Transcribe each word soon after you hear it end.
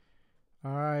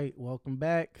All right, welcome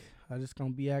back. This is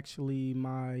going to be actually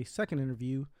my second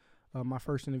interview. My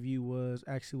first interview was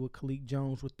actually with Khalik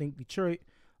Jones with Think Detroit.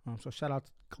 So shout out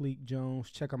to Khalik Jones.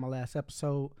 Check out my last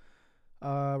episode.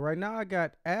 Right now I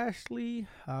got Ashley,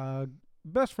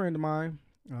 best friend of mine.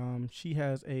 She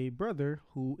has a brother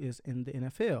who is in the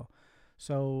NFL.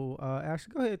 So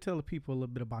Ashley, go ahead and tell the people a little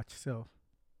bit about yourself.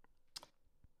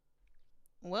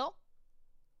 Well,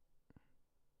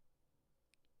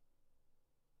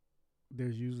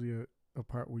 There's usually a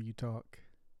part where you talk.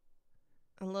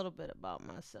 a little bit about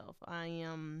myself. I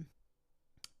am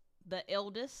the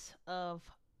eldest of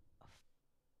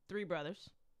three brothers.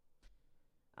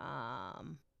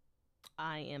 Um,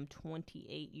 I am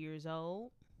 28 years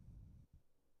old.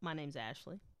 My name's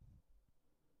Ashley.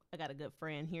 I got a good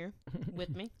friend here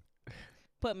with me.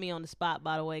 Put me on the spot,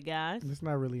 by the way, guys. It's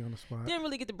not really on the spot. Didn't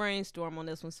really get to brainstorm on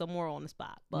this one, so more on the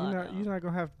spot. You're But not you're not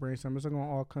gonna have to brainstorm. It's gonna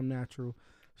all come natural.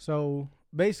 So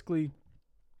basically,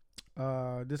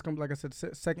 this comes like I said,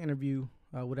 second interview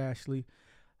with Ashley.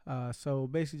 So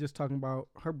basically, just talking about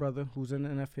her brother who's in the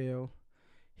NFL.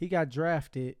 He got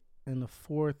drafted in the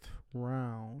fourth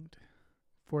round.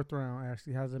 Fourth round,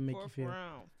 Ashley. How does it make you feel?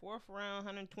 fourth round,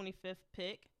 125th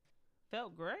pick.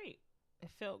 Felt great. It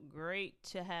felt great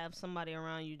to have somebody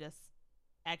around you that's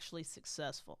actually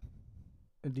successful.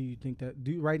 And do you think that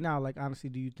do right now, like honestly,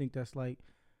 do you think that's like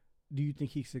do you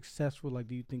think he's successful? Like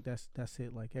do you think that's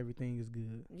it? Like everything is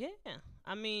good? Yeah.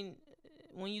 I mean,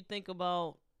 when you think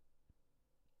about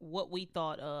what we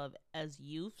thought of as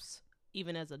youths,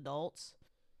 even as adults,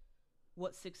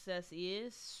 what success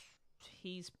is,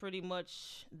 he's pretty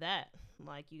much that.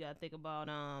 Like you got to think about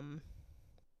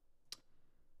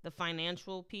the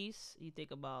financial piece, you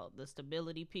think about the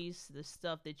stability piece, the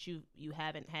stuff that you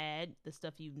haven't had, the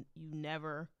stuff you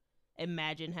never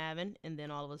imagined having, and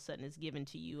then all of a sudden it's given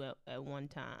to you at one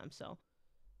time. So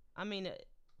I mean,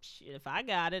 if I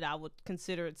got it, I would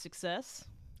consider it success.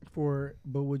 For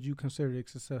but would you consider it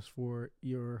success for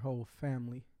your whole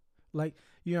family? Like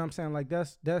you know what I'm saying? Like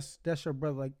that's your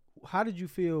brother. Like how did you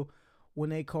feel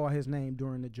when they called his name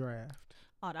during the draft?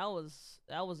 Oh,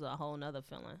 that was a whole nother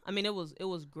feeling. I mean, it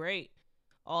was great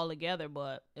all together,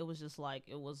 but it was just like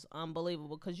it was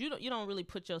unbelievable because you don't really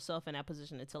put yourself in that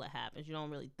position until it happens. You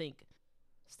don't really think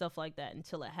stuff like that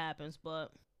until it happens, but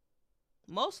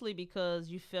mostly because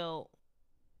you felt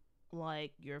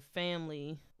like your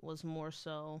family was more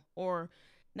so, or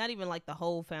not even like the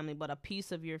whole family, but a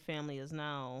piece of your family is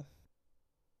now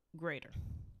greater.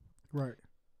 Right.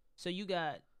 So you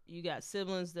got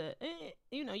siblings that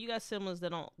you got siblings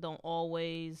that don't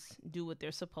always do what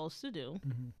they're supposed to do,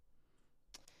 Mm-hmm.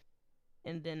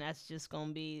 and then that's just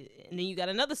gonna be, and then you got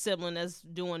another sibling that's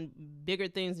doing bigger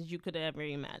things than you could ever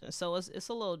imagine. So it's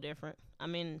a little different. I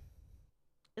mean,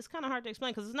 it's kind of hard to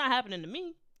explain because it's not happening to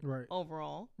me Right.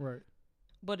 overall, Right.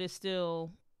 but it's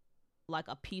still like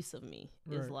a piece of me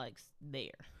is Right. like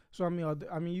there. So I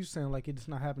mean, you saying like it's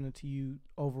not happening to you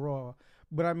overall,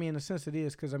 but I mean, in a sense, it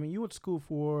is because I mean, you went to school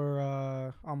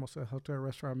for almost a hotel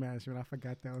restaurant management. I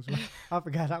forgot that was I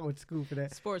forgot I went to school for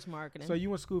that. Sports marketing. So you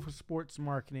went to school for sports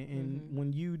marketing, and Hmm.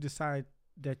 when you decide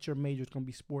that your major is going to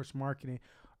be sports marketing,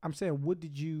 I'm saying, what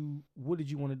did you want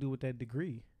to do with that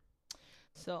degree?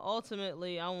 So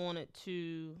ultimately, I wanted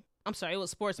to. I'm sorry, it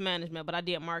was sports management, but I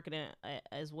did marketing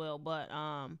as well. But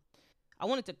I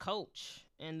wanted to coach,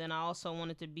 and then I also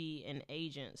wanted to be an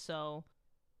agent. So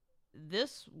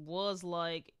this was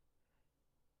like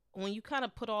when you kind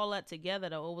of put all that together,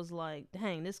 though, it was like,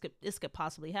 dang, this could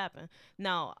possibly happen.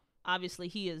 Now, obviously,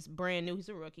 he is brand new. He's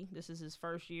a rookie. This is his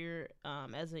first year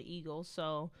as an Eagle,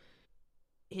 so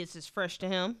it's fresh to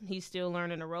him. He's still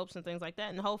learning the ropes and things like that.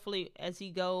 And hopefully, as he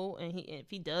go and if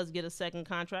he does get a second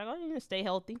contract, or stay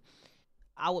healthy,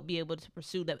 I would be able to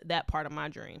pursue that part of my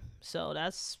dream. So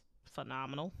that's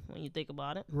phenomenal when you think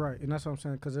about it. Right, and that's what I'm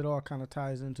saying because it all kind of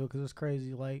ties into it because it's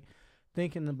crazy. Like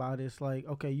thinking about it, it's like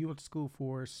okay, you went to school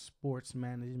for sports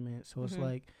management, so it's Hmm.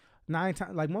 like nine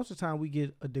times, like most of the time, we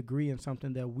get a degree in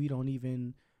something that we don't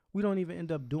even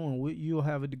end up doing. You'll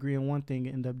have a degree in one thing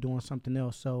and end up doing something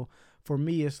else. So for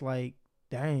me, it's like,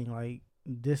 dang, like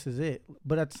this is it.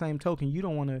 But at the same token, you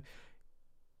don't want to,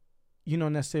 you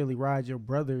don't necessarily ride your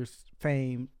brother's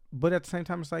fame. But at the same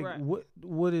time, it's like, Right.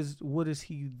 what is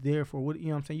he there for? What you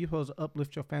know what I'm saying? You're supposed to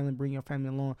uplift your family, bring your family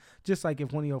along. Just like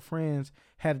if one of your friends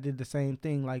had did the same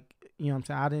thing, like you know what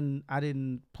I'm saying. I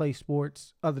didn't play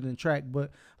sports other than track,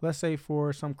 but let's say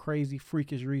for some crazy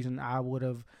freakish reason, I would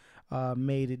have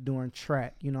made it during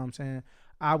track. You know what I'm saying?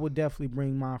 I would definitely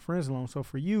bring my friends along. So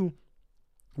for you,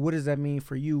 what does that mean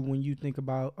for you when you think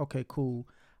about okay, cool.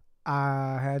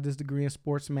 I had this degree in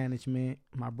sports management.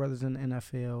 My brother's in the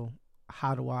NFL.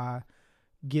 How do I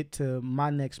get to my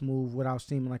next move without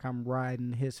seeming like I'm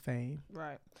riding his fame.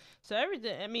 Right. So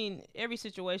everything. I mean, every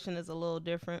situation is a little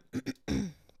different.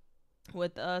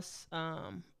 With us,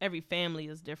 every family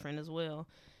is different as well,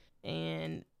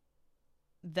 and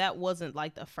that wasn't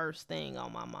like the first thing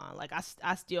on my mind. Like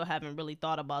I still haven't really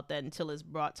thought about that until it's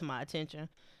brought to my attention.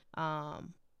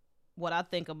 What I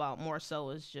think about more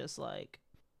so is just like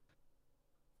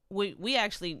we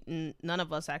actually none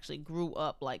of us actually grew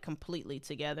up like completely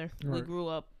together. Right. We grew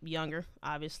up younger,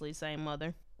 obviously same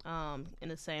mother, in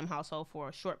the same household for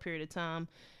a short period of time,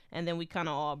 and then we kind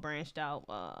of all branched out.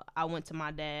 I went to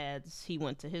my dad's, he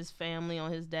went to his family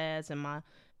on his dad's, and my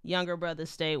younger brother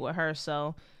stayed with her.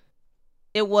 So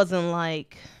it wasn't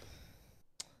like,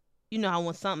 you know how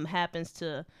when something happens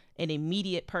to an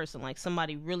immediate person, like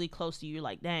somebody really close to you, you're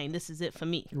like, dang, this is it for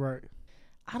me. Right.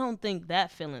 I don't think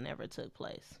that feeling ever took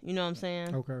place. You know what I'm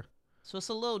saying? Okay. So it's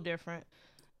a little different.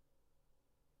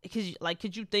 Because, like,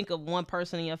 could you think of one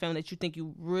person in your family that you think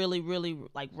you really, really,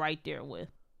 like, right there with?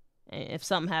 And if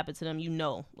something happened to them, you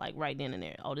know, like, right then and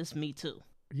there, oh, this is me too.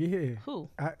 Yeah. Who?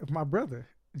 My brother,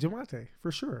 Jamonte,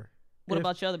 for sure. What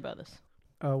about your other brothers?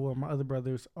 Well, my other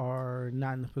brothers are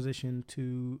not in a position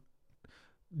to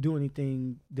do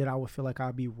anything that I would feel like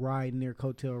I'd be riding their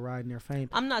coattail, riding their fame.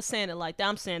 I'm not saying it like that.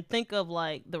 I'm saying think of,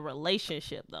 like, the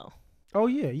relationship, though. Oh,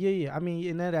 yeah. I mean,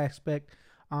 in that aspect,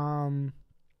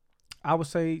 I would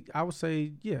say,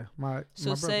 yeah, my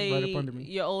brother's right up under me.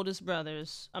 Your oldest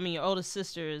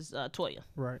sister is Toya.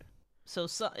 Right. So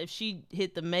if she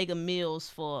hit the Mega Mills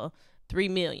for $3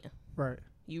 million, right,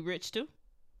 you rich too?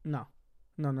 No,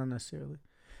 not necessarily.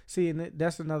 See, and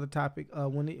that's another topic.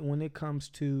 When it comes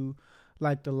to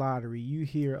like the lottery, you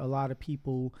hear a lot of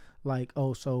people like,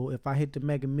 oh, so if I hit the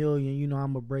Mega Million, you know,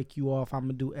 I'm gonna break you off. I'm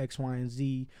gonna do X, Y, and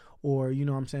Z. Or, you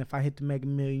know what I'm saying, if I hit the Mega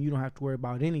Million, you don't have to worry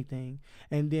about anything.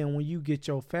 And then when you get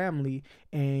your family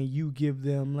and you give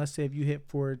them, let's say if you hit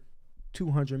for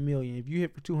 200 million, if you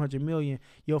hit for 200 million,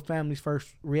 your family's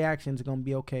first reaction is going to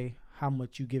be, okay, how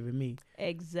much you giving me?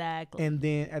 Exactly. And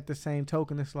then at the same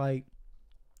token, it's like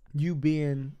you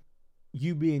being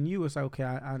you, it's like, okay,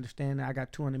 I understand that I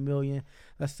got 200 million.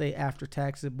 Let's say after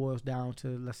taxes, it boils down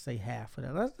to, let's say half of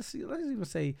that. Let's even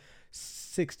say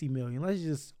 60 million. Let's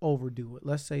just overdo it.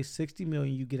 Let's say 60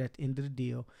 million you get at the end of the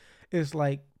deal. It's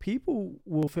like people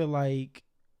will feel like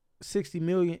 60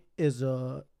 million is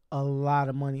a lot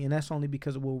of money, and that's only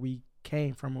because of where we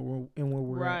came from and where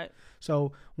we're right. at.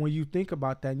 So when you think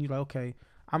about that and you're like, okay,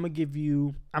 I'm gonna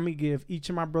give each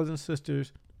of my brothers and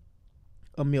sisters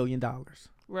 $1 million.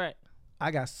 Right. I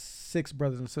got 6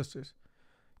 brothers and sisters.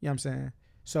 You know what I'm saying?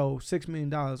 So $6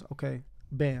 million, okay,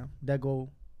 bam, that go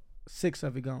 6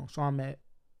 of it gone. So I'm at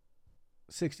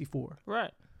 64. Right.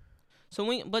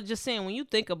 So but just saying, when you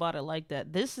think about it like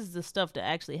that, this is the stuff that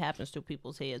actually happens to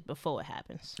people's heads before it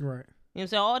happens. Right. You know what I'm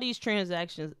saying? All these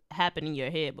transactions happen in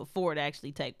your head before it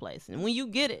actually take place. And when you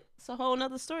get it, it's a whole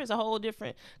nother story. It's a whole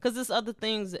different, because there's other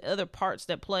things, other parts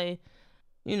that play,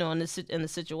 you know, in the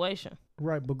situation.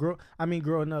 Right. But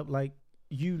growing up, like,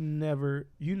 you never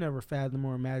fathom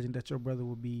or imagine that your brother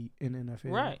would be in the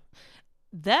NFL. Right.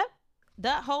 That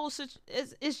whole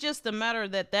it's just a matter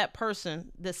that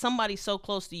person, that somebody so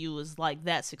close to you is like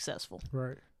that successful.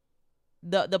 Right.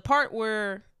 The part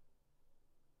where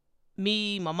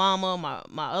me, my mama,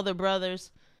 my other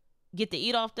brothers get to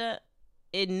eat off that,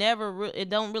 it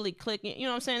don't really click. You know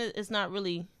what I'm saying? It's not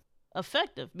really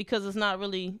effective because it's not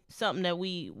really something that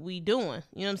we doing.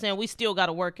 You know what I'm saying? We still got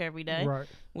to work every day. Right.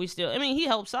 He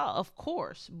helps out, of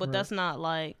course, but right. That's not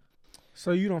like.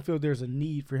 So you don't feel there's a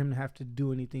need for him to have to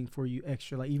do anything for you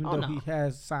extra, like even though he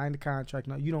has signed the contract.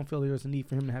 No, you don't feel there's a need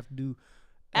for him to have to do.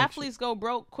 Athletes go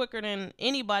broke quicker than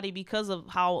anybody because of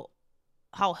how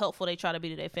helpful they try to be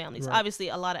to their families. Right. Obviously,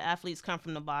 a lot of athletes come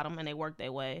from the bottom and they work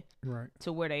their way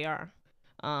to where they are.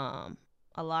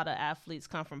 A lot of athletes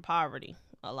come from poverty.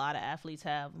 A lot of athletes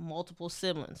have multiple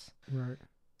siblings. Right.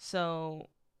 So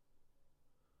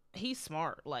he's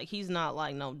smart. Like, he's not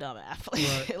like no dumb athlete.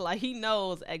 Right. Like, he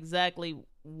knows exactly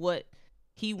what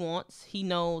he wants. He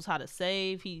knows how to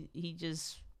save. He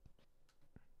just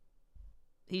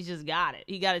got it.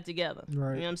 He got it together.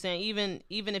 Right. You know what I'm saying?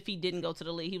 Even if he didn't go to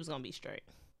the league, he was gonna be straight.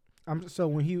 So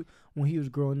when he was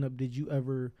growing up, did you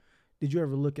ever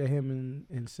look at him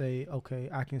and say, okay,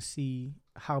 I can see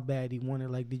how bad he wanted?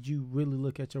 Like, did you really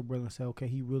look at your brother and say, okay,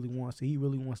 he really wants to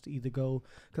either go,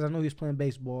 because I know he was playing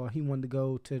baseball, he wanted to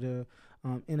go to the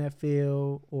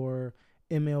NFL or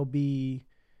MLB.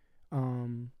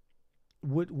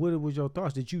 What was your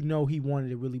thoughts? Did you know he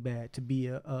wanted it really bad to be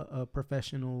a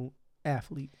professional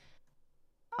athlete?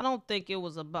 I don't think it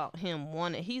was about him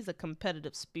wanting. He's a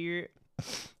competitive spirit.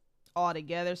 all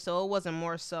together. So it wasn't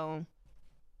more so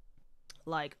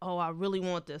like, oh, I really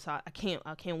want this. I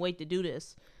can't wait to do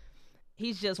this.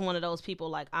 He's just one of those people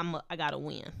like I gotta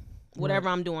win. Whatever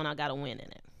I'm doing, I gotta win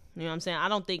in it. You know what I'm saying? I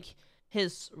don't think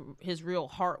his real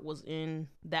heart was in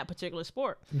that particular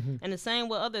sport. Mm-hmm. And the same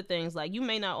with other things. Like you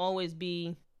may not always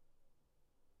be,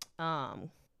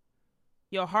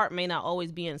 your heart may not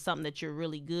always be in something that you're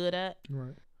really good at.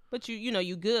 Right. But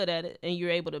you're good at it and you're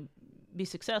able to be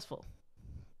successful.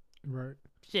 Right.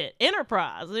 Shit,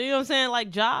 enterprise. You know what I'm saying? Like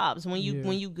jobs. When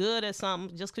you good at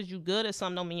something, just because you good at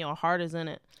something don't mean your heart is in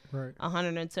it. Right.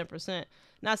 110%.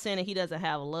 Not saying that he doesn't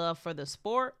have love for the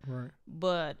sport. Right.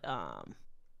 But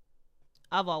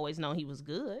I've always known he was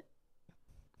good.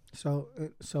 So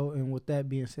and with that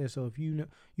being said, so if you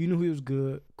knew he was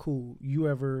good, cool. You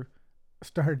ever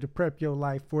started to prep your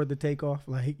life for the takeoff?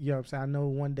 Like, you know what I'm saying? I know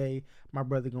one day my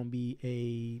brother gonna be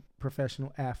a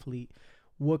professional athlete.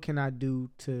 What can I do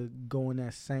to go in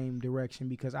that same direction?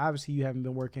 Because obviously you haven't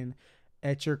been working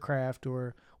at your craft,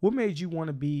 or what made you want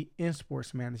to be in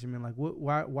sports management? Like,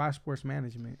 why sports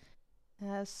management?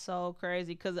 That's so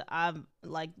crazy because I'm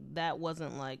like, that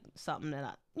wasn't like something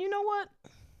that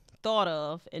thought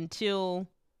of until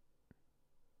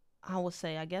I would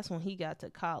say, I guess when he got to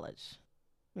college.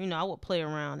 I would play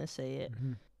around and say it,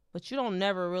 but you don't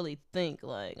never really think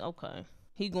like, okay,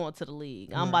 he going to the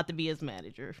league. I'm about to be his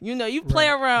manager. You play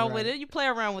around with it. You play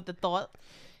around with the thought,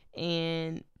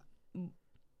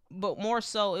 but more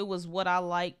so it was what I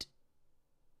liked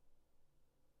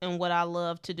and what I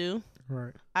loved to do.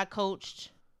 Right. I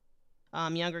coached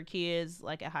younger kids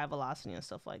like at High Velocity and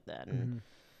stuff like that, and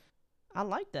I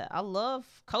like that. I love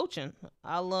coaching.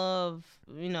 I love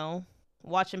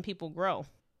watching people grow,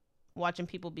 watching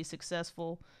people be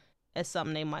successful at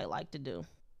something they might like to do.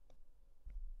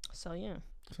 So yeah.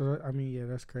 So I mean, yeah,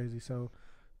 that's crazy. So,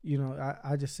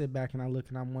 I just sit back and I look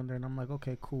and I'm wondering. I'm like,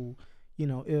 okay, cool.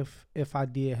 If I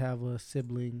did have a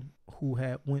sibling who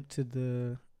had went to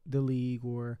the league,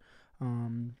 or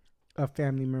a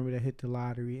family member that hit the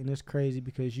lottery, and it's crazy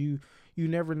because you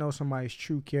never know somebody's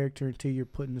true character until you're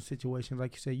put in a situation.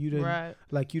 Like you said, you didn't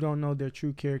like, you don't know their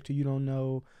true character. You don't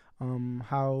know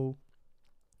how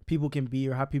people can be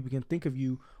or how people can think of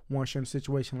you once you're in a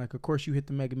situation. Like, of course, you hit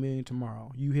the Mega Million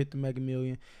tomorrow. You hit the Mega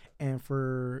Million, and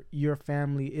for your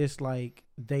family, it's like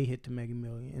they hit the Mega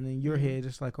Million, and in your head,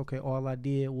 it's like, okay, all I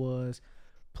did was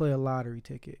play a lottery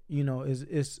ticket.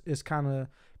 It's kind of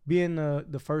being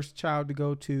the first child to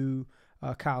go to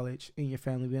college in your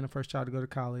family, being the first child to go to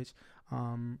college.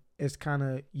 It's kind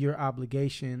of your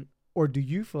obligation, or do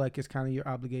you feel like it's kind of your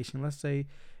obligation? Let's say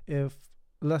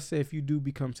if you do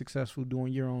become successful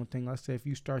doing your own thing, let's say if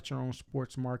you start your own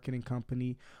sports marketing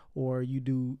company, or you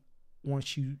do,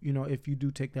 once if you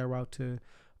do take that route to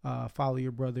follow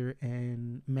your brother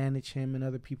and manage him and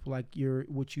other people like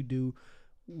what you do,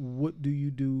 what do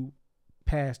you do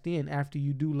past then after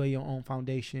you do lay your own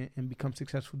foundation and become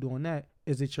successful doing that?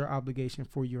 Is it your obligation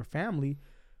for your family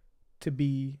to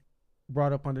be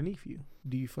brought up underneath you?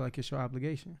 Do you feel like it's your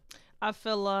obligation? I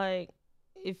feel like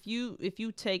if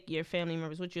you take your family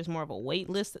members, which is more of a weight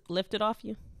lifted off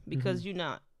you, because you're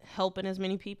not helping as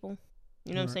many people.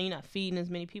 You know what I'm saying? You're not feeding as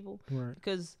many people. Right.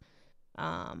 Because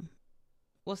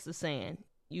what's the saying?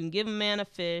 You can give a man a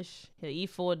fish, he'll eat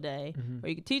for a day, or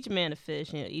you can teach a man to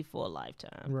fish and he'll eat for a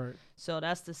lifetime. Right. So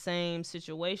that's the same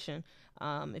situation.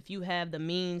 If you have the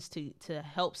means to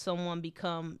help someone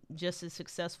become just as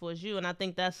successful as you, and I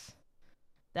think that's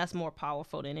more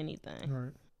powerful than anything.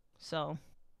 Right. So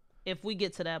if we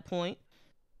get to that point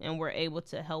and we're able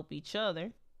to help each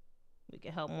other, we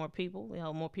can help more people. We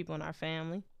help more people in our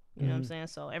family. You know what I'm saying?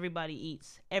 So everybody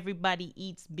eats. Everybody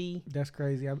eats, B. That's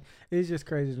crazy. It's just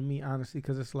crazy to me, honestly,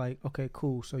 because it's like, okay,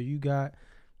 cool. So you got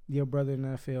your brother in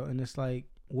the NFL, and it's like,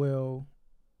 well,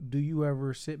 do you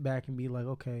ever sit back and be like,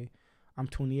 okay, I'm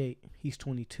 28, he's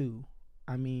 22.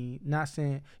 I mean, not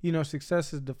saying,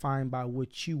 success is defined by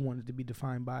what you want it to be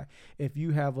defined by. If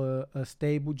you have a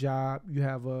stable job, you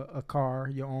have a car,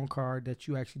 your own car that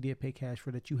you actually did pay cash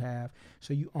for, that you have,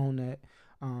 so you own that.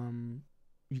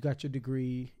 You got your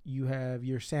degree, you have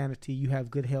your sanity, you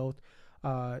have good health,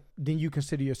 then you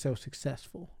consider yourself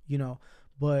successful,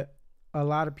 But a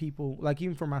lot of people, like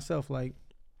even for myself, like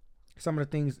some of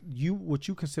the things what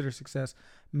you consider success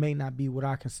may not be what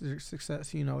I consider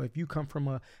success. If you come from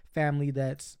a family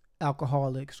that's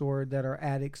alcoholics or that are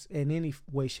addicts in any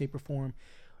way, shape, or form,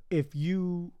 if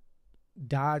you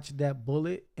dodge that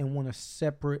bullet and want a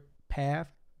separate path,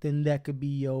 then that could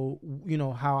be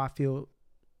how I feel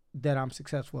that I'm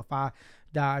successful. If I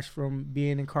dodge from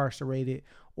being incarcerated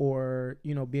or,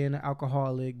 you know, being an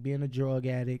alcoholic, being a drug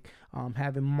addict,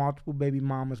 having multiple baby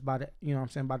mamas by the, you know what I'm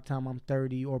saying, by the time I'm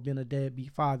 30, or being a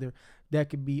deadbeat father, that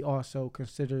could be also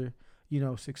considered, you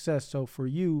know, success. So for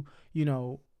you, you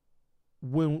know,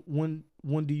 when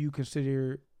do you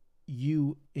consider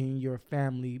you and your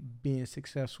family being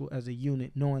successful as a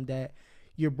unit, knowing that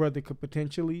your brother could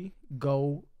potentially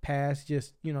go past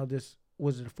just, you know, this,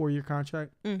 was it a 4-year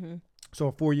contract? Mm-hmm. So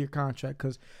a 4-year contract,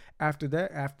 because after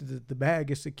that, after the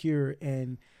bag is secure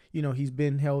and, you know, he's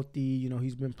been healthy, you know,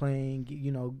 he's been playing,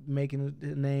 you know, making a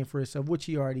name for himself, which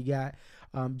he already got,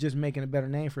 just making a better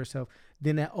name for himself,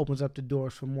 then that opens up the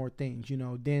doors for more things, you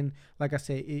know. Then, like I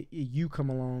said, you come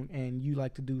along and you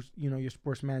like to do, you know, your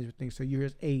sports management thing. So you're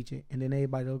his agent, and then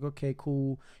everybody will go, okay,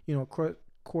 cool, you know,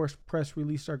 course press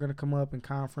releases are going to come up and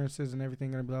conferences and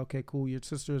everything going to be like, okay, cool, your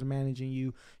sister is managing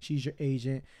you, she's your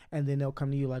agent, and then they'll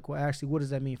come to you like, well, actually, what does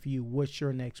that mean for you? What's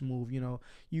your next move? You know,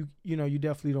 you know, you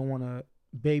definitely don't want to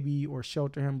baby or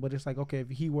shelter him, but it's like, okay, if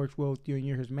he works well with you and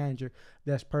you're his manager,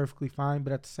 that's perfectly fine.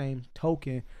 But at the same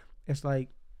token, it's like,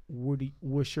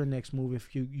 what's your next move if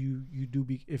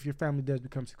if your family does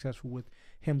become successful with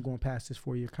him going past this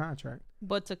 4-year contract?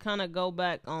 But to kind of go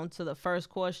back onto the first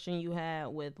question you had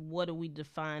with what do we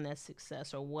define as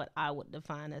success, or what I would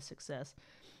define as success,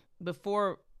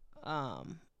 before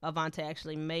Avante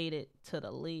actually made it to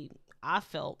the league, I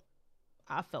felt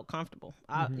comfortable.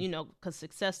 Mm-hmm. You know, because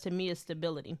success to me is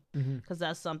stability, because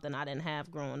that's something I didn't have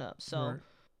growing up. So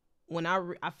when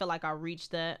I feel like I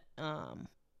reached that.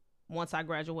 Once I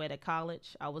graduated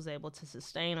college, I was able to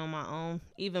sustain on my own,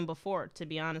 even before, to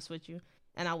be honest with you.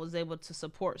 And I was able to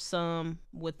support some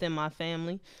within my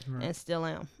family, and still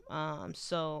am.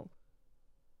 So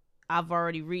I've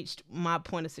already reached my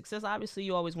point of success. Obviously,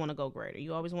 you always want to go greater.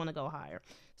 You always want to go higher.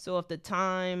 So if the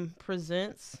time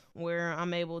presents where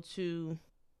I'm able to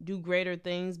do greater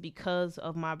things because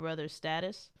of my brother's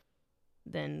status,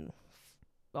 then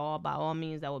by all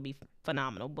means, that would be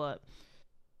phenomenal. But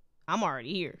I'm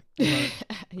already here,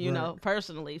 you know,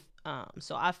 personally.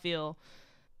 So I feel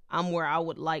I'm where I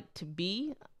would like to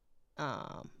be.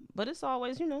 But it's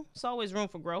always, you know, it's always room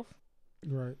for growth.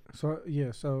 Right. So,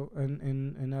 yeah. So,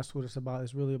 and that's what it's about.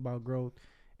 It's really about growth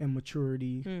and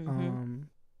maturity. And,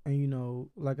 you know,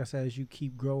 like I said, as you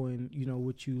keep growing, you know,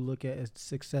 what you look at as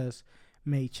success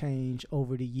may change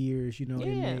over the years. You know,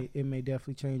 it may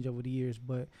definitely change over the years.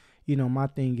 But, you know, my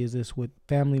thing is this with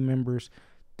family members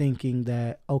thinking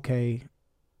that, okay,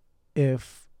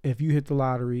 if you hit the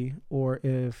lottery or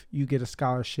if you get a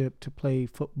scholarship to play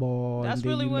football, that's and then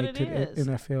really you what make it to is.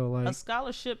 the NFL, like a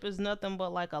scholarship is nothing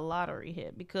but like a lottery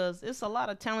hit, because it's a lot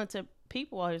of talented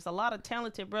people out here. It's a lot of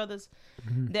talented brothers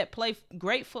that play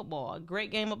great football, a great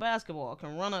game of basketball,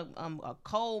 can run a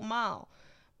cold mile,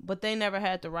 but they never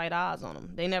had the right eyes on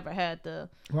them. They never had the.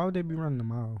 Why would they be running the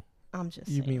mile? I'm just.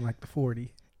 You saying. mean like the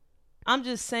 40? I'm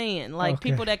just saying, like,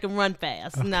 people that can run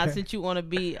fast. Okay. Not since you want to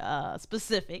be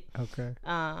specific, Okay.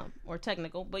 or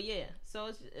technical, but yeah.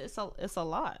 So it's a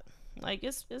lot. Like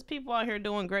it's people out here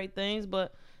doing great things,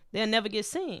 but they'll never get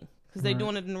seen because they're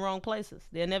doing it in the wrong places.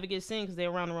 They'll never get seen because they're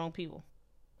around the wrong people.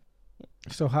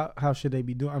 So how should they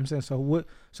be doing? I'm saying,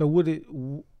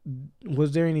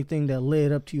 was there anything that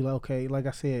led up to you? Like, okay, like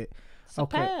I said, it's a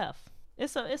path.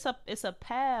 It's a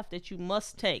path that you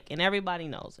must take, and everybody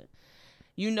knows it.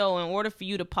 You know, in order for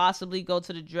you to possibly go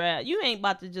to the draft, you ain't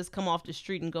about to just come off the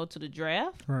street and go to the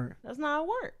draft. Right. That's not how it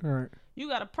works. Right. You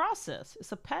got a process.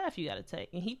 It's a path you got to take.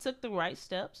 And he took the right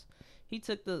steps. He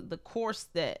took the course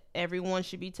that everyone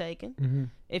should be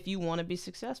taking if you want to be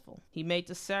successful. He made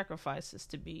the sacrifices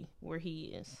to be where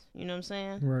he is. You know what I'm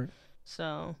saying? Right.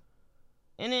 So,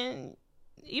 and then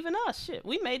even us,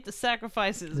 we made the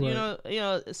sacrifices. Right. You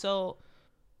know. So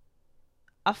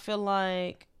I feel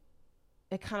like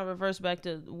it kind of reverts back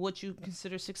to what you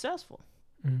consider successful.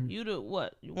 You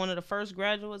one of the first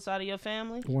graduates out of your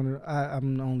family?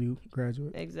 I'm the only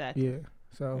graduate. Exactly. Yeah.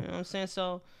 So you know what I'm saying?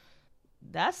 So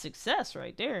that's success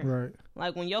right there. Right.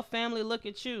 Like when your family look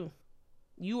at you,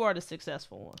 you are the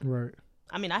successful one. Right.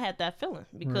 I mean, I had that feeling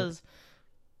because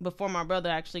before my brother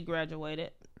actually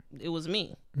graduated, it was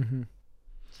me.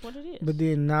 That's what it is. But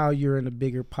then now you're in a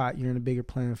bigger pot. You're in a bigger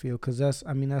playing field, because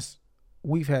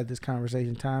we've had this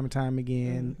conversation time and time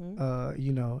again,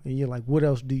 you know, and you're like, what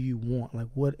else do you want? Like,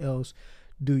 what else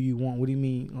do you want? What do you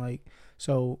mean? Like,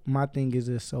 so my thing is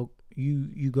this. So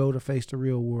you go to face the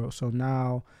real world. So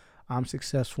now I'm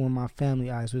successful in my family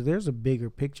eyes. But there's a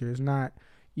bigger picture. It's not,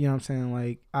 you know what I'm saying?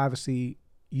 Like, obviously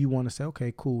you want to say,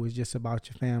 okay, cool. It's just about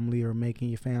your family or making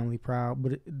your family proud.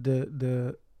 But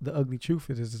the ugly truth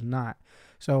is it's not.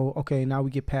 So okay, now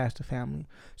we get past the family.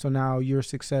 So now you're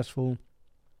successful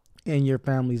in your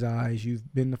family's eyes.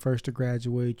 You've been the first to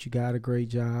graduate. You got a great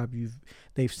job.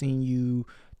 They've seen you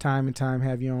time and time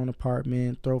have your own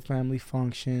apartment, throw family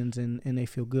functions, and they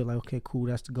feel good. Like, okay, cool,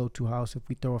 that's the go-to house. If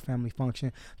we throw a family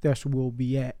function, that's where we'll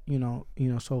be at.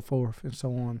 So forth and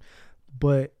so on.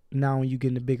 But now when you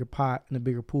get in a bigger pot and a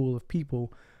bigger pool of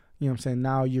people, you know what I'm saying,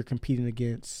 now you're competing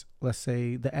against, let's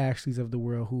say, the Ashleys of the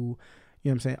world who, you know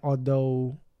what I'm saying,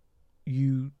 although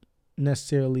you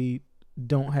necessarily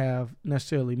don't have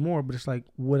necessarily more, but it's like,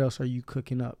 what else are you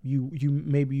cooking up? You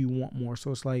maybe you want more.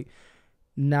 So it's like,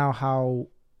 now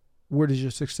where does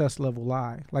your success level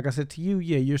lie? Like I said to you,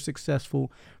 yeah, you're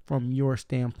successful from your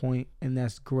standpoint, and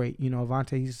that's great.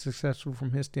 Avante, he's successful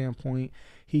from his standpoint.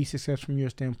 He's successful from your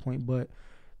standpoint. But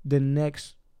the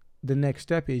next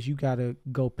step is you got to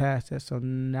go past that. So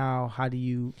now how do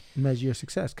you measure your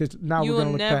success? Because now we're going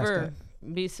to look past that. You will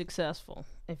never be successful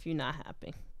if you're not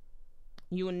happy.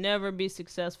 You will never be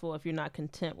successful if you're not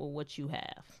content with what you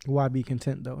have. Why be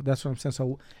content, though? That's what I'm saying.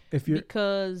 So if you're...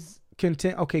 Because...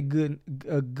 Content, okay, good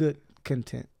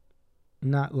content,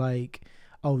 not like,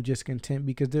 just content,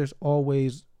 because there's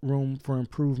always room for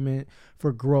improvement,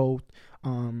 for growth,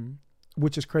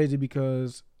 which is crazy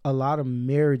because a lot of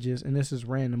marriages, and this is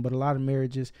random, but a lot of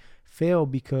marriages fail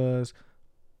because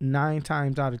 9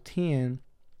 times out of 10,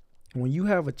 when you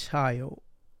have a child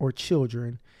or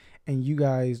children and you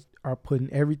guys are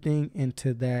putting everything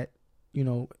into that,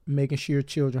 making sure your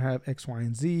children have X, Y,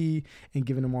 and Z and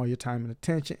giving them all your time and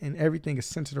attention, and everything is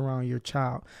centered around your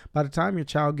child. By the time your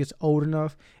child gets old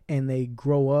enough and they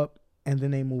grow up and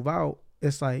then they move out,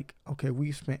 it's like, okay,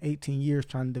 we spent 18 years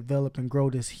trying to develop and grow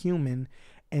this human,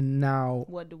 and now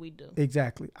what do we do?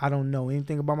 Exactly. I don't know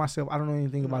anything about myself. I don't know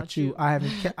anything about you. I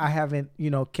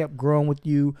haven't kept growing with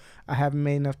you. I haven't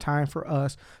made enough time for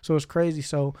us. So it's crazy.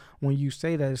 So when you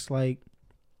say that, it's like,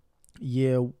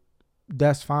 yeah,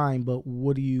 that's fine, but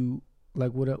what do you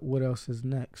like? What else is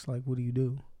next? Like, what do you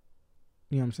do?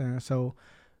 You know what I'm saying? So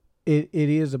it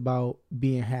is about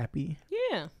being happy.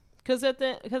 Yeah, because at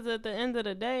the end of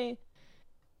the day,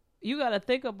 you got to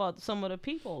think about some of the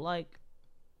people. Like,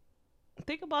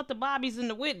 think about the Bobbies and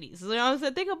the Whitneys. You know what I'm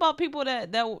saying? Think about people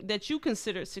that you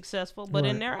considered successful, but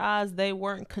in their eyes, they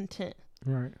weren't content.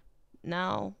 Right.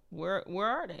 Now, where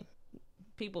are they?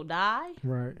 People die.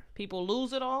 Right. People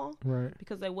lose it all. Right.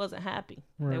 Because they wasn't happy.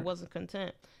 Right. They wasn't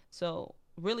content. So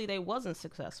really, they wasn't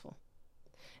successful.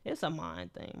 It's a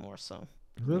mind thing more so.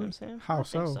 Really? You know what I'm saying? How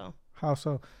so? How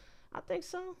so? I think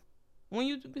so.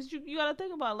 Because you got to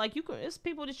think about it. Like, it's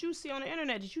people that you see on the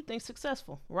internet that you think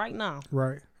successful right now.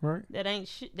 Right. That ain't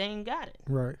shit. They ain't got it.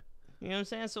 Right. You know what I'm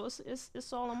saying? So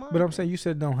it's all a mind. But I'm saying, you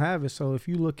said don't have it. So if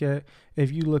you look on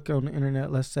the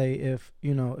internet, let's say if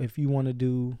you want to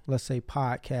do, let's say,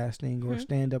 podcasting or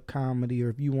stand-up comedy, or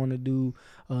if you want to do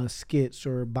skits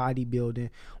or bodybuilding,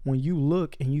 when you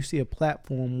look and you see a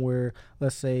platform where,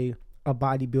 let's say, a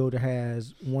bodybuilder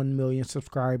has 1 million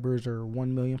subscribers or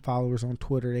 1 million followers on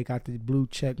Twitter, they got the blue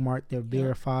check mark, they're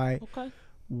verified. Okay.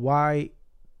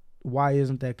 Why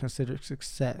isn't that considered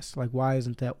success? Like, why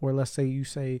isn't that? Or let's say you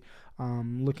say,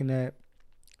 looking at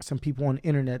some people on the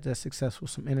internet that's successful,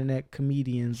 some internet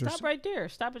comedians. Stop right there.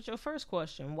 Stop at your first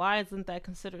question. Why isn't that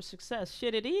considered success?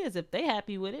 Shit, it is if they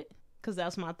happy with it. Because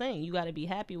that's my thing. You got to be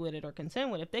happy with it or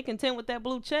content with it. If they content with that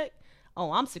blue check,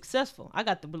 I'm successful. I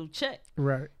got the blue check.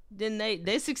 Right. Then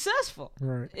they successful.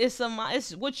 Right. It's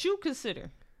what you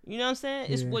consider. You know what I'm saying?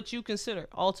 It's what you consider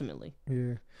ultimately.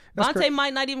 Yeah. Vontae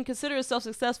might not even consider himself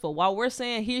successful. While we're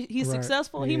saying he's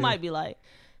successful, he might be like,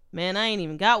 man, I ain't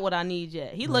even got what I need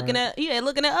yet. He looking at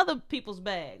other people's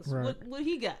bags. Right. What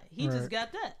he got? He just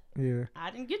got that. Yeah. I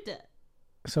didn't get that.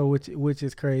 So which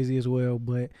is crazy as well,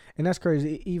 and that's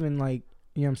crazy. Even like,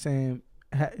 you know what I'm saying,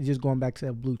 just going back to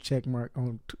that blue check mark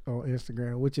on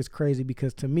Instagram, which is crazy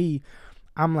because to me,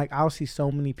 I'm like, I'll see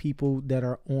so many people that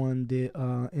are on the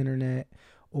internet,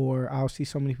 or I'll see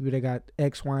so many people that got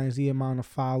X, Y, and Z amount of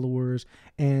followers,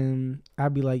 and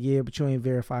I'd be like, yeah, but you ain't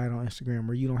verified on Instagram,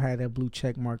 or you don't have that blue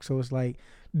check mark. So it's like,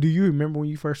 do you remember when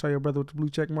you first saw your brother with the blue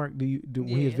check mark? When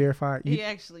he was verified? He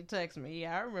actually texted me.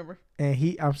 Yeah, I remember.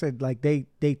 And I'm saying, like,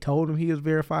 they told him he was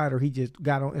verified, or he just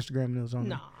got on Instagram and it was on.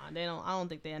 Nah, they don't. I don't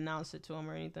think they announced it to him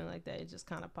or anything like that. It just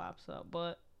kind of pops up.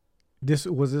 But this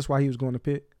why he was going to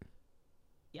Pitt?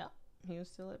 Yeah, he was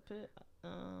still at Pitt.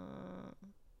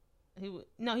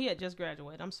 He had just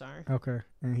graduated. I'm sorry. Okay,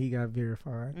 and he got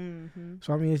verified. Mm-hmm.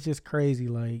 So I mean, it's just crazy,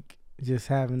 like just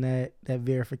having that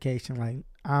verification. Like,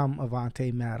 I'm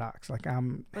Avante Maddox. Like,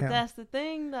 I'm. But that's the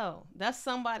thing, though. That's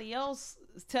somebody else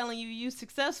telling you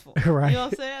successful. Right. You know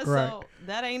what I'm saying? Right. So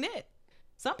that ain't it.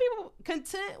 Some people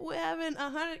content with having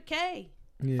 100K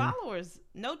followers.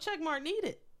 No check mark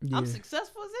needed. Yeah. I'm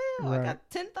successful as hell. Right. I got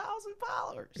 10,000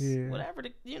 followers. Yeah. Whatever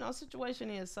the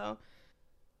situation is. So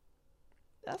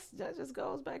that just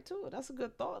goes back to it. That's a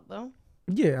good thought, though.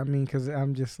 Yeah, I mean, because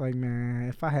I'm just like, man,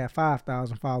 if I had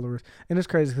 5,000 followers, and it's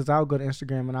crazy because I'll go to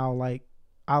Instagram and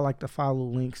I like to follow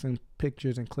links and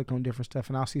pictures and click on different stuff,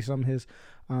 and I'll see some of his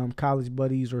college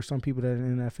buddies or some people that are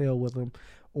in the NFL with him,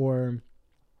 or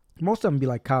most of them be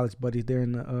like college buddies. They're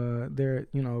in the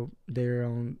they're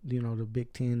on the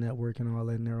Big Ten network and all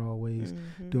that, and they're always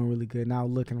doing really good. Now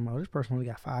looking at them, this person only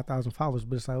got 5,000 followers,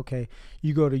 but it's like, okay,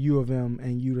 you go to U of M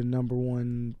and you the number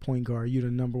one point guard, you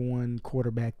the number one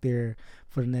quarterback there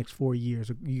for the next 4 years.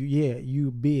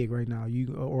 You big right now.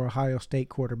 You or Ohio State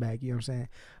quarterback. You know what I'm saying?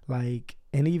 Like,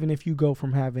 and even if you go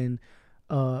from having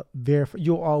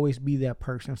you'll always be that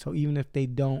person. So even if they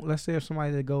don't, let's say if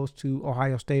somebody that goes to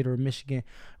Ohio State or Michigan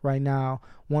right now,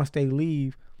 once they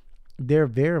leave, they're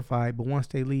verified. But once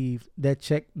they leave, that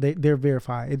check, they're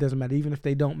verified. It doesn't matter. Even if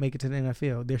they don't make it to the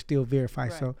NFL, they're still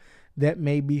verified. Right. So that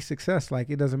may be success. Like,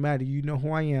 it doesn't matter. You know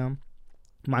who I am.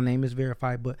 My name is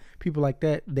verified. But people like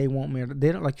that, they won't matter.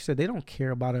 They don't, like you said, they don't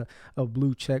care about a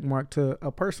blue check mark. To a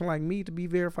person like me to be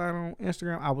verified on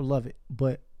Instagram, I would love it.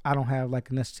 But I don't have like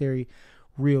a necessary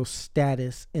real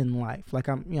status in life. Like,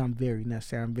 I'm very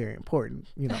necessary. I'm very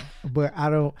important, but I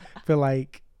don't feel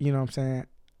like, what I'm saying,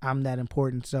 I'm that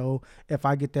important. So if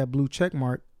I get that blue check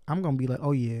mark, I'm going to be like,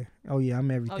 oh yeah,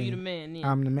 I'm everything. Oh, you the man. Yeah.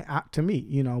 I'm the man to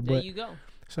me, but there you go.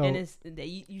 So, and it's,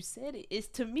 you said it. It's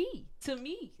to me. Yeah.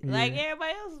 Like,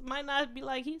 everybody else might not be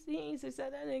like, he ain't said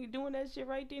that nigga doing that shit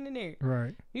right then and there.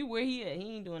 Right. He where he at.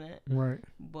 He ain't doing that. Right.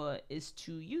 But it's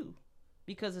to you.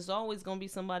 Because it's always going to be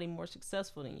somebody more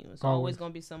successful than you. It's always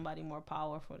going to be somebody more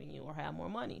powerful than you or have more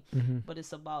money. Mm-hmm. But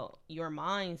it's about your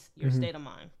state of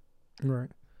mind. Right.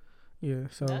 Yeah.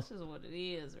 So that's just what it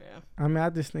is, bro. I mean, I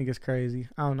just think it's crazy.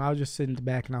 I don't know. I was just sitting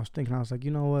back and I was thinking, I was like,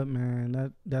 you know what,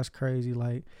 man, that's crazy.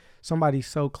 Like, somebody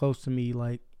so close to me,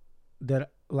 like,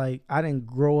 that, like, I didn't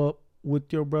grow up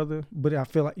with your brother, but I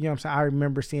feel like, what I'm saying, I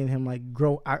remember seeing him like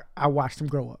grow. I watched him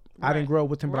grow up. Right. I didn't grow up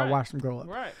with him, but I watched him grow up.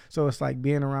 Right. So it's like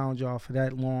being around y'all for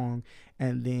that long,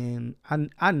 and then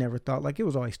I never thought, like, it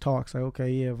was always talks like,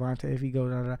 okay, yeah, Vontae, if he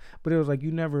goes, but it was like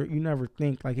you never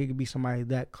think like it could be somebody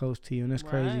that close to you, and it's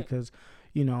crazy because,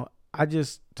 I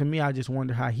just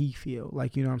wonder how he feel,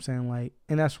 like, what I'm saying, like,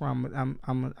 and that's where I'm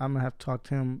gonna have to talk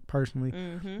to him personally,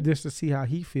 just to see how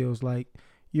he feels. Like,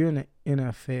 you're in the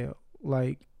NFL,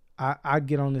 like. I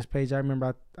get on this page. I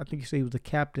remember I think you said he was the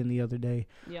captain the other day.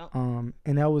 Yeah. And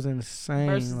that was insane.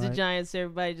 Versus the Giants,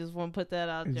 everybody just want to put that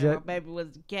out there. My baby was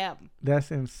the captain.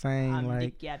 That's insane. I'm the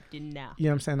captain now. You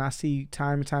know what I'm saying? I see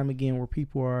time and time again where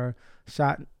people are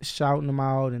shouting him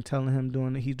out and telling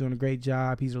him he's doing a great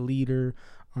job. He's a leader.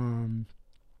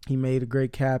 He made a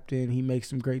great captain. He makes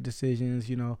some great decisions.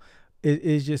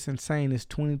 It's just insane. This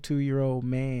 22-year-old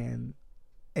man.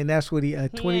 And that's what he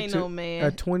ain't no man. A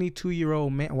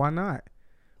 22-year-old man. Why not?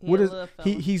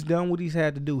 He's done what he's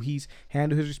had to do. He's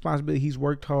handled his responsibility. He's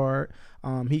worked hard.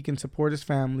 He can support his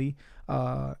family.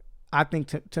 I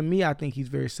think to me, I think he's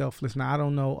very selfless. Now, I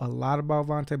don't know a lot about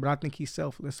Vontae, but I think he's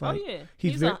selfless. Like, oh yeah,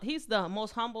 he's the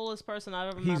most humblest person I've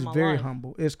ever met in my life. He's very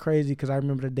humble. It's crazy because I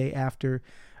remember the day after,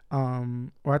 or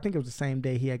I think it was the same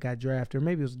day he had got drafted, or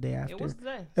maybe it was the day after. It was the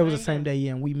day. It was the same day,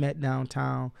 yeah. And we met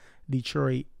downtown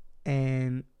Detroit.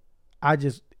 And I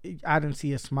didn't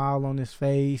see a smile on his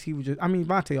face. He was just,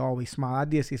 Vontae always smiled. I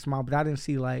did see a smile, but I didn't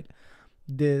see like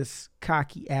this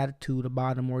cocky attitude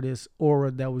about him or this aura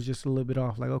that was just a little bit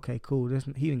off. Like, okay, cool.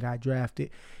 He didn't got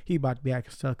drafted. He about to be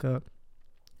acting stuck up.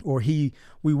 Or I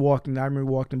remember we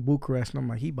walked in Bucharest, and I'm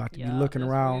like, he about to be looking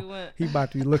around. He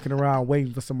about to be looking around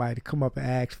waiting for somebody to come up and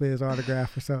ask for his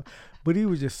autograph or something. But he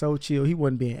was just so chill. He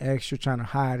wasn't being extra, trying to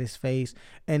hide his face.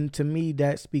 And to me,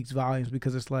 that speaks volumes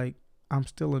because it's like, I'm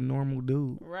still a normal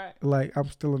dude. Right. Like, I'm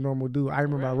still a normal dude. I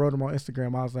remember I wrote him on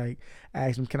Instagram. I was like, I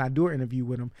asked him, can I do an interview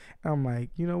with him? And I'm like,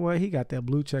 you know what? He got that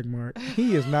blue check mark.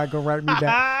 He is not going to write me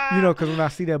back. Because when I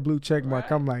see that blue check mark,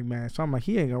 I'm like, man. So I'm like,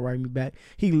 he ain't going to write me back.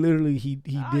 He literally, he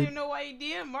did. I don't even know why he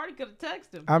did. Marty could have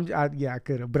texted him. I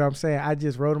could have. But I'm saying, I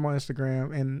just wrote him on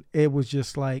Instagram, and it was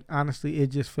just like, honestly,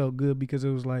 it just felt good because it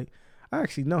was like, I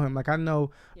actually know him. Like, I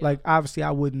know, like, obviously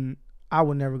I would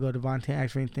never go to Vontae and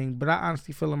ask for anything, but I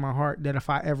honestly feel in my heart that if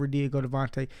I ever did go to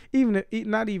Vontae,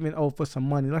 not even for some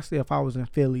money, let's say if I was in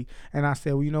Philly and I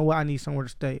said, well, you know what, I need somewhere to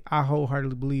stay, I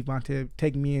wholeheartedly believe Vontae would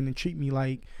take me in and treat me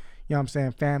like, you know what I'm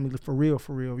saying, family, for real,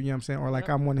 you know what I'm saying, or like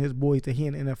I'm one of his boys that he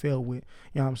in the NFL with,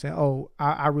 you know what I'm saying. Oh,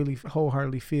 I really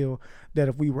wholeheartedly feel that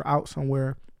if we were out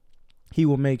somewhere, he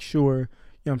will make sure,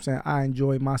 know what I'm saying, I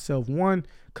enjoy myself, one,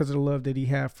 because of the love that he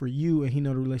have for you, and he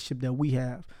know the relationship that we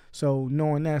have. So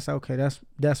knowing that's okay,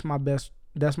 that's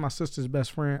my sister's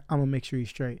best friend. I'm gonna make sure he's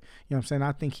straight. You know what I'm saying?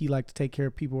 I think he like to take care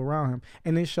of people around him,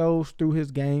 and it shows through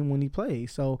his game when he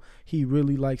plays. So he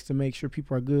really likes to make sure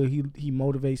people are good. He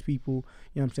motivates people.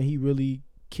 You know what I'm saying? He really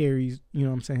carries, you know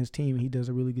what I'm saying, his team, and he does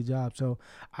a really good job. So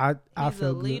I He's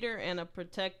feel a leader good. and a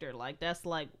protector. Like that's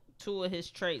like two of his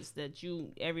traits that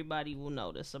everybody will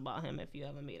notice about him if you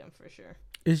ever meet him, for sure.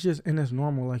 It's just, and it's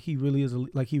normal. Like he really is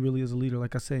a leader.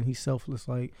 Like I said, and he's selfless.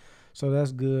 Like, so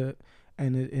that's good,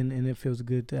 and it feels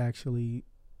good to actually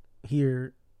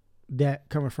hear that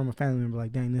coming from a family member.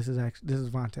 Like, dang, this is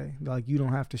Vontae. Like, you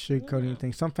don't have to sugarcoat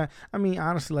anything. I mean,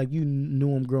 honestly, like, you knew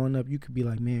him growing up. You could be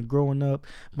like, man, growing up,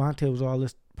 Vontae was all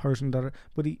this person,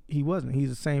 but he wasn't. He's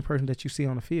the same person that you see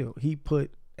on the field. He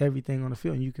put everything on the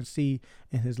field, and you can see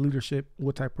in his leadership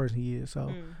what type of person he is.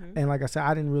 So, and like I said,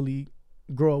 I didn't really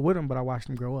grow up with him, but I watched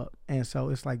him grow up, and so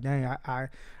it's like, dang,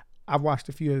 I've watched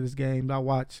a few of his games. I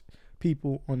watched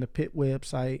people on the Pitt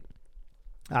website.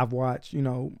 I've watched, you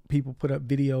know, people put up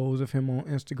videos of him on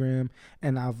Instagram,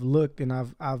 and I've looked and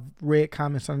I've read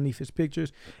comments underneath his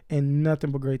pictures, and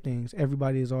nothing but great things.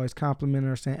 Everybody is always complimenting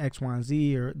or saying X, Y, and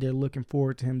Z, or they're looking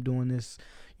forward to him doing this,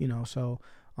 you know. So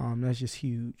that's just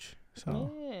huge.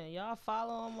 So yeah, y'all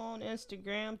follow him on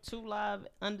Instagram,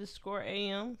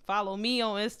 2live_AM. Follow me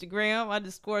on Instagram,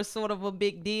 _ sort of a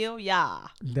big deal. Yeah.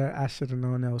 That I should have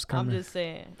known that was coming. I'm just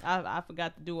saying. I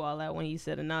forgot to do all that when he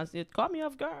said announce it. Caught me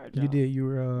off guard. You did. You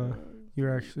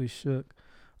were actually shook.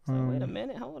 So wait a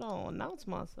minute. Hold on. Announce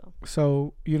myself.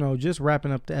 So, you know, just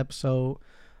wrapping up the episode.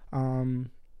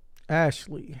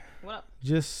 Ashley. What up?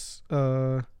 Just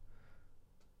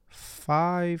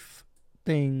 5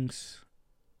 things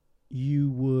you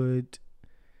would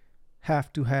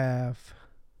have to have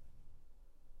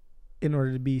in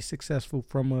order to be successful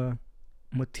from a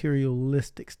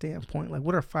materialistic standpoint. Like,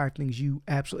 what are 5 things you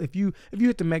absolutely, if you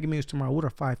hit the Mega Millions tomorrow, what are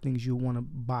 5 things you want to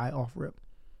buy off rip?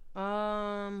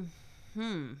 That's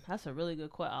a really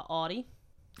good question. Audi.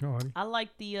 Audi. I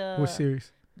like the what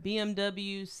series?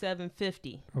 BMW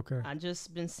 750. Okay. I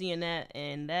just been seeing that,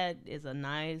 and that is a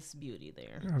nice beauty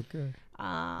there. Okay.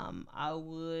 I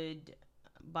would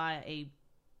buy a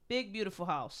big, beautiful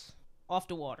house off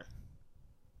the water.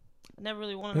 I never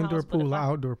really wanted a indoor house, pool or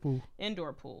outdoor pool?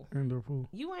 Indoor pool. Indoor pool.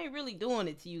 You ain't really doing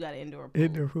it till you got an indoor pool.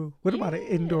 Indoor pool. What about an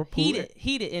indoor pool?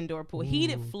 Heated indoor pool. Ooh.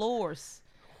 Heated floors.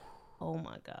 Oh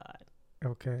my God.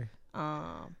 Okay.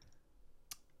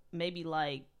 Maybe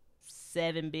like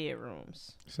 7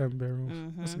 bedrooms. 7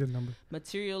 bedrooms. That's a good number.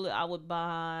 Material, I would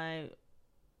buy.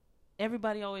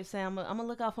 Everybody always say I'm gonna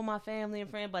look out for my family and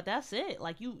friends, but that's it.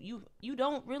 Like you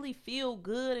don't really feel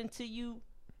good until you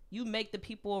make the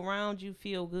people around you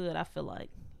feel good, I feel like.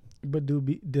 But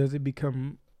does it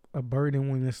become a burden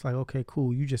when it's like, okay,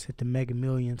 cool, you just hit the Mega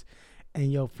Millions,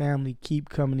 and your family keep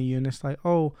coming to you, and it's like,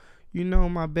 oh, you know,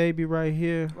 my baby right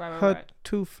here, her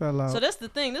tooth fell out. So that's the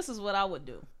thing. This is what I would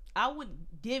do. I would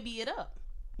divvy it up.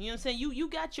 You know what I'm saying? You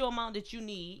got your amount that you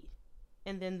need,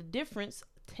 and then the difference,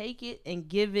 take it and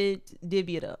divvy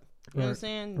it up. You know what I'm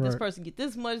saying? Right. This person get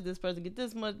this much, this person get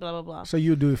this much, blah, blah, blah. So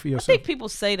you do it for yourself. I think people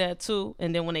say that too,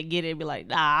 and then when they get it, be like,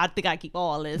 nah, I think I keep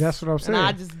all this. That's what I'm saying. And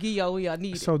I just give y'all what y'all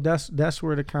need. So that's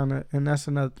where the kind of, and that's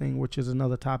another thing, which is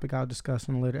another topic I'll discuss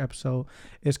in a later episode.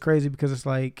 It's crazy because it's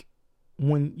like,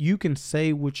 when you can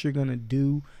say what you're going to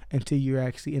do until you're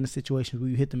actually in a situation where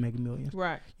you hit the Mega Millions.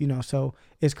 Right. You know, so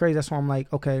it's crazy. That's why I'm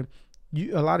like, okay,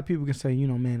 a lot of people can say, you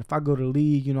know, man, if I go to the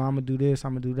league, you know, I'm going to do this,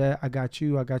 I'm going to do that. I got you.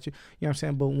 You know what I'm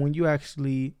saying? But when you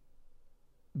actually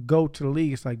go to the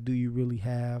league, it's like, do you really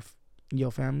have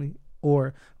your family?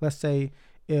 Or let's say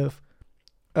if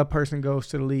a person goes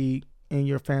to the league and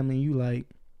your family, and you like,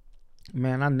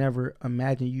 man, I never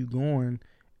imagined you going,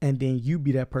 and then you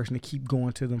be that person to keep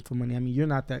going to them for money. I mean, you're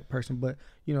not that person, but,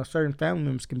 you know, certain family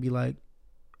members can be like,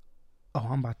 oh,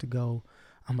 I'm about to go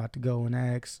and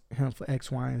ask him for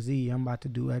X, Y, and Z. I'm about to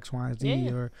do X, Y, and Z.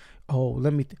 Yeah. Or, oh,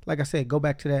 let me, like I said, go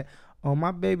back to that. Oh,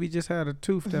 my baby just had a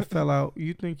tooth that fell out.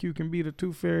 You think you can be the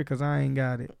tooth fairy? Because I ain't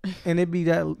got it. And it'd be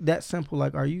that simple.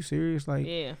 Like, are you serious? Like,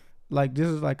 yeah. Like, this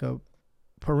is like a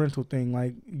parental thing.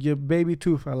 Like, your baby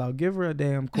tooth fell out. Give her a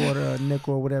damn quarter, a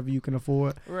nickel, or whatever you can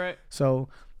afford. Right. So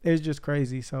it's just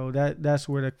crazy. So that's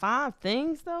where the 5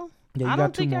 things though. Yeah, I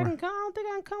don't think I can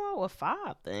come up with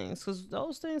 5 things, because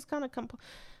those things kind of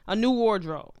a new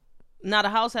wardrobe. Now the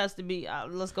house has to be.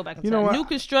 Let's go back and new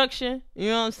construction. You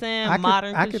know what I'm saying?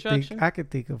 Modern construction. I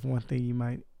could think of one thing you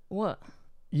might. What?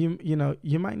 you know,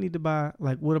 you might need to buy,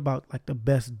 like, what about like the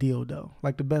best dildo,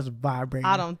 like the best vibrator?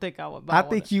 I don't think I would buy I one.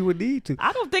 think you would need to.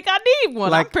 I don't think I need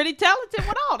one. Like- I'm pretty talented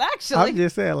without, actually. I'm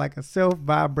just saying, like a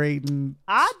self-vibrating,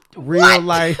 real what?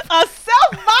 life, A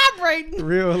self-vibrating.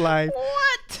 real life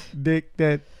What? dick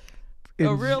that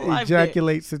A real life dick.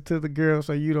 ejaculates into the girl,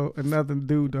 so you don't, another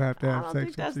dude don't have to I have don't sex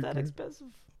think that's with that you. expensive.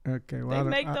 Okay, well, They I don't-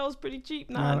 make I- those pretty cheap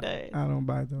I nowadays. don't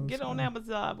buy those. Get on so.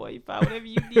 Amazon, boy. You find whatever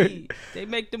you need. They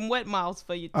make them wet mouths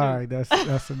for you too. All right, that's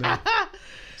enough.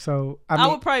 So I I mean,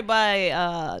 would probably buy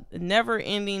a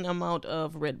never-ending amount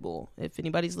of Red Bull. If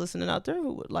anybody's listening out there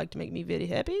who would like to make me very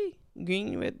happy,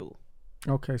 green Red Bull.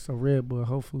 okay, so Red Bull.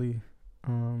 Hopefully, I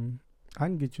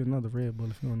can get you another Red Bull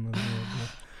if you want another Red Bull.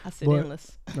 I said But-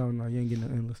 endless. No, you ain't getting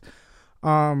no endless.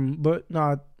 But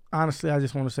no, honestly, I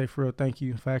just want to say for real, thank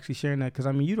you for actually sharing that. Because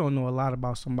I mean, you don't know a lot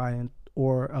about somebody,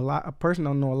 or a person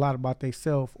don't know a lot about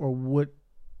themselves or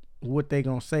what they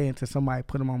gonna say until somebody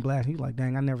put them on blast. He's like,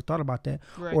 dang, I never thought about that.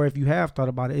 Right. Or if you have thought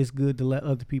about it, it's good to let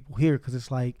other people hear, because it's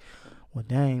like, well,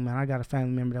 dang, man, I got a family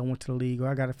member that went to the league, or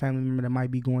I got a family member that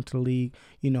might be going to the league.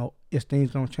 You know, if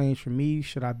things don't change for me,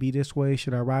 should I be this way?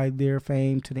 Should I ride their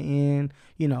fame to the end?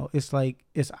 You know, it's like,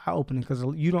 it's eye opening, because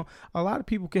you don't. A lot of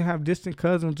people can have distant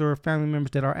cousins or family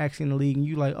members that are actually in the league, and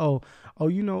you like, oh,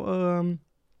 you know,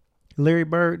 Larry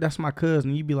Bird, that's my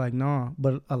cousin. You'd be like, nah.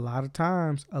 But a lot of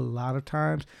times,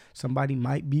 somebody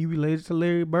might be related to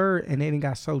Larry Bird, and they done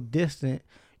got so distant,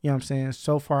 you know what I'm saying,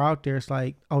 so far out there, it's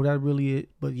like, oh, that really it.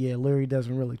 But yeah, Larry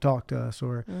doesn't really talk to us,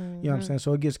 or, you know what I'm saying?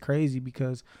 So it gets crazy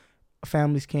because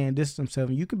families can distance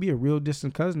themselves. And you could be a real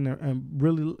distant cousin and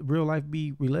really, real life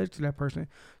be related to that person.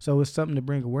 So it's something to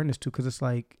bring awareness to, because it's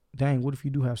like, dang, what if you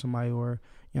do have somebody, or, you know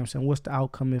what I'm saying, what's the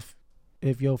outcome if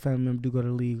your family member do go to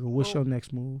the league, or what's your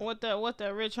next move? What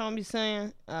that rich homie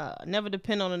saying? Never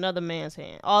depend on another man's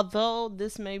hand. Although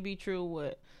this may be true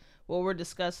with what we're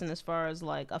discussing as far as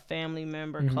like a family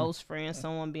member, close friend,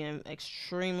 someone being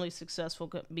extremely successful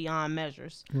beyond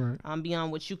measures, Right.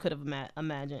 beyond what you could have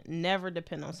imagined. Never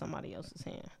depend on somebody else's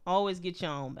hand. Always get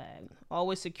your own bag.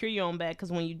 Always secure your own bag,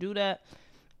 because when you do that,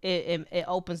 it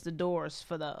opens the doors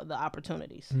for the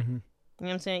opportunities. Mm-hmm. You know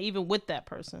what I'm saying? Even with that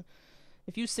person.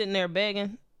 If you sitting there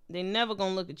begging, they never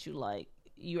gonna look at you like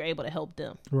you're able to help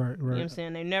them. Right. You know what I'm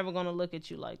saying? They're never gonna look at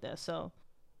you like that. So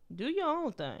do your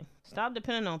own thing. Stop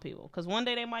depending on people, because one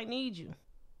day they might need you,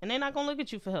 and they're not gonna look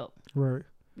at you for help, Right.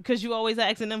 because you always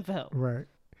asking them for help. Right.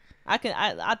 I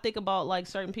think about like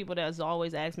certain people that's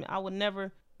always ask me. I would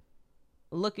never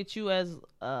look at you as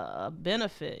a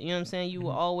benefit. You know what I'm saying? You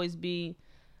will always be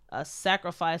a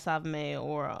sacrifice I've made,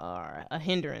 or a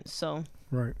hindrance. So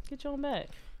Right. get your own bag.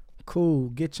 Cool.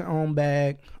 Get your own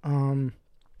bag.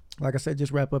 Like I said,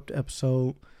 just wrap up the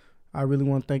episode. I really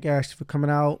want to thank Ashley for coming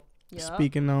out,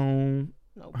 speaking on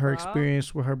her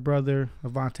experience with her brother,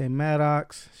 Avante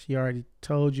Maddox. She already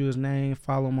told you his name.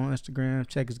 Follow him on Instagram.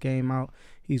 Check his game out.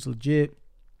 He's legit.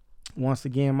 Once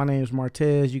again, my name is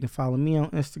Martez. You can follow me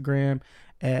on Instagram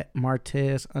at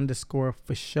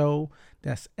Martez_for show.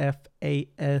 That's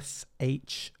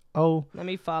FASHO. Let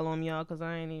me follow him, y'all, because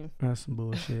I ain't even. That's some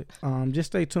bullshit. Just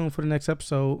stay tuned for the next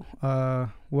episode.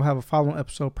 We'll have a follow-up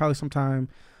episode probably sometime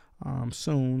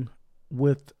soon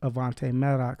with Avante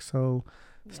Maddox. So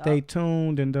stay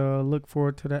tuned and look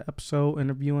forward to that episode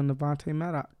interviewing Avante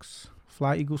Maddox.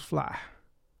 Fly Eagles fly.